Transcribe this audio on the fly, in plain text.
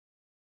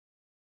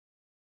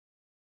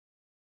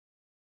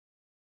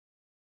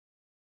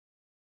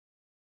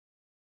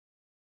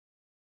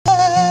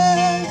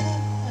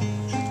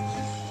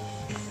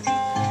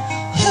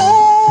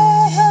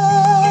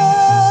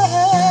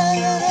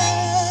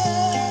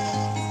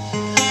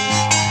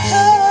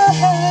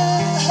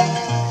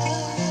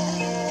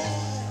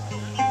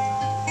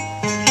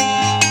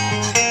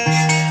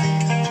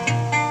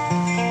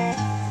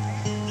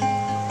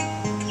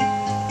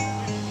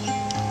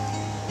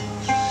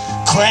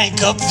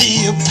Crank up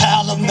the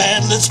Impala,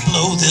 man, let's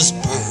blow this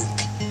berg.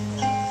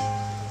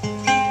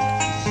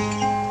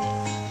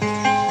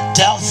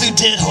 Down through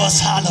Dead Horse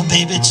Hollow,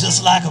 baby,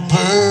 just like a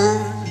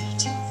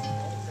bird.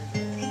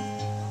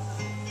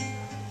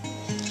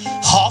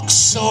 Hawks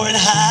soaring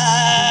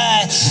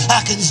high,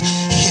 I can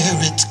hear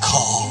it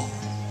call.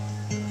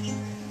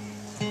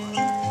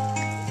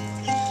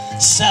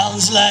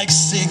 Sounds like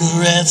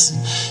cigarettes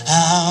and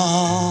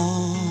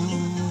alcohol.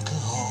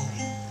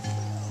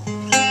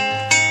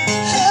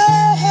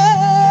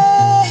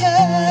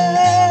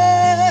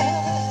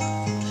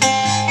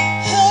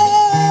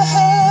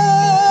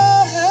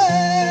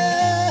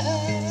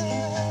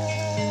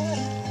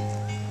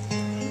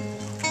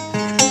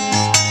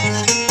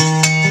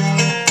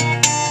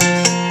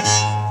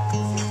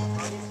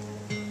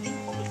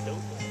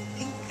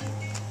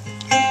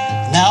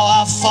 Now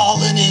I've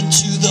fallen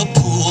into the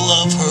pool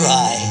of her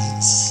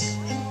eyes.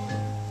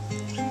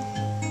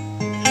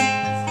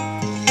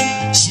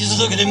 She's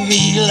looking at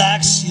me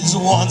like she's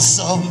won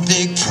some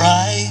big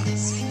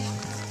prize.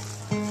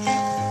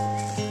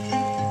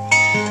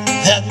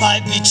 That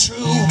might be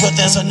true, but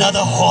there's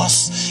another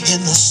horse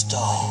in the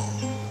stall.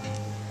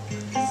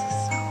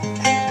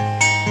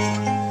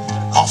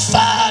 All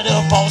fired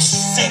up on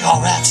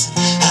cigarettes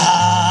and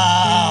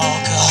alcohol.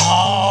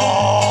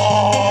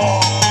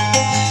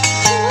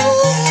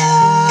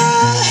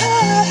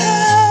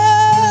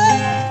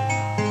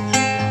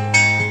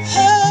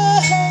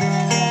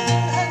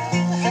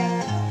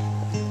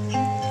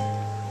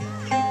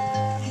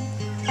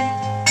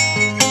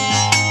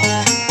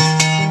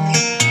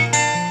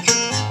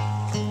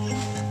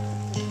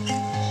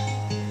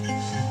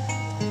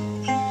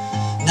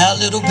 Now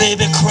little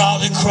baby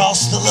crawling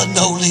across the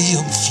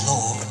linoleum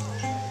floor.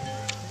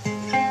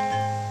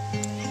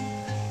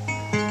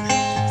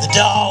 The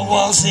dog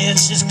walks in,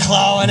 she's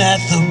clawing at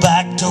the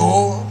back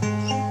door.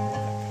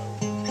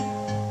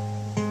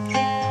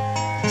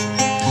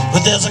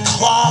 But there's a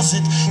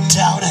closet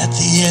down at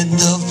the end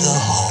of the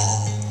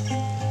hall,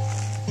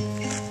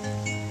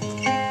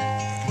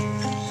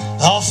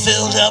 all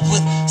filled up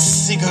with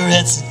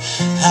cigarettes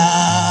and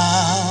alcohol.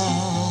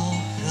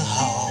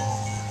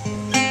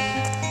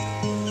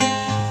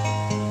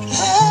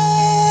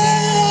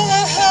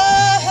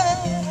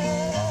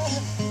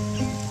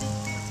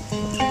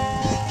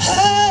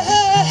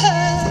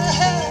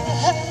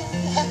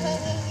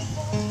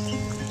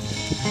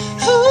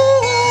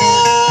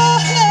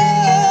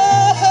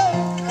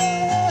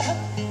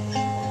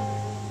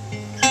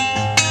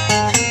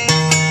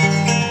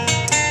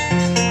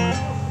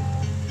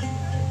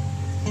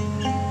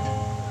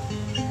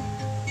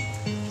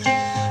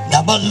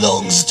 Now my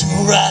lungs do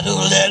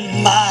rattle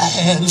and my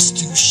hands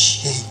do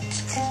shake,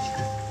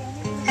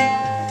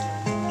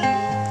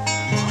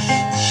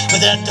 but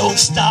that don't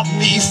stop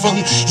me from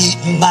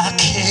eating my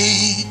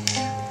cake.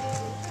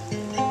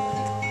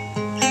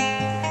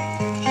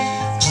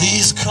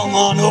 Please come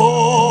on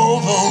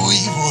over,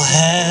 we will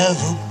have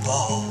a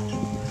ball.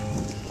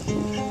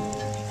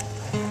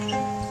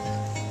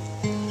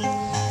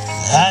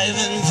 I've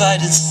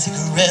invited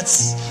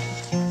cigarettes,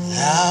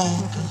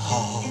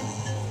 alcohol.